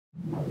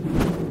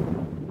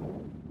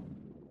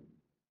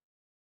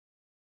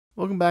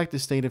Welcome back to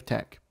State of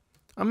Tech.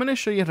 I'm going to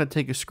show you how to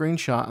take a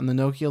screenshot on the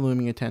Nokia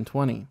Lumia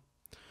 1020.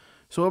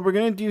 So what we're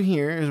going to do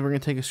here is we're going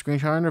to take a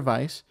screenshot on our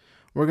device.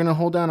 We're going to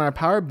hold down our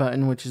power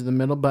button, which is the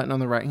middle button on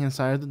the right hand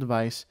side of the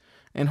device,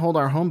 and hold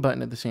our home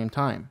button at the same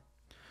time.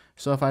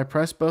 So if I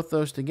press both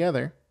those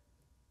together,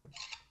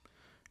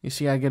 you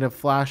see I get a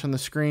flash on the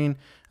screen,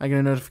 I get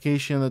a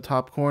notification in the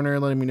top corner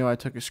letting me know I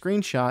took a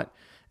screenshot,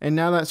 and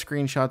now that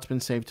screenshot's been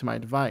saved to my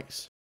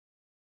device.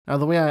 Now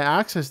the way I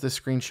access this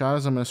screenshot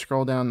is I'm going to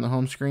scroll down the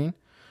home screen,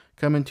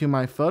 come into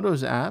my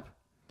Photos app,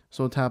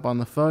 so we'll tap on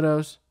the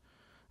Photos,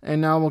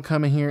 and now we'll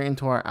come in here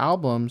into our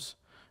albums,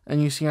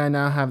 and you see I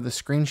now have the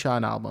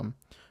screenshot album.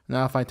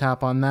 Now if I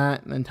tap on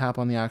that and then tap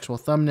on the actual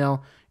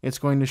thumbnail, it's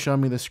going to show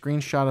me the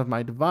screenshot of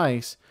my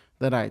device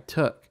that I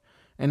took.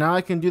 And now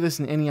I can do this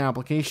in any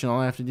application. All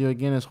I have to do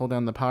again is hold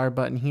down the power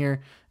button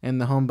here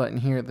and the home button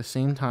here at the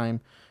same time,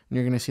 and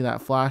you're going to see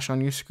that flash on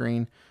your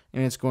screen,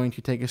 and it's going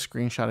to take a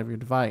screenshot of your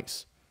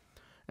device.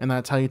 And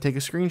that's how you take a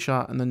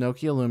screenshot on the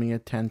Nokia Lumia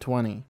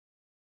 1020.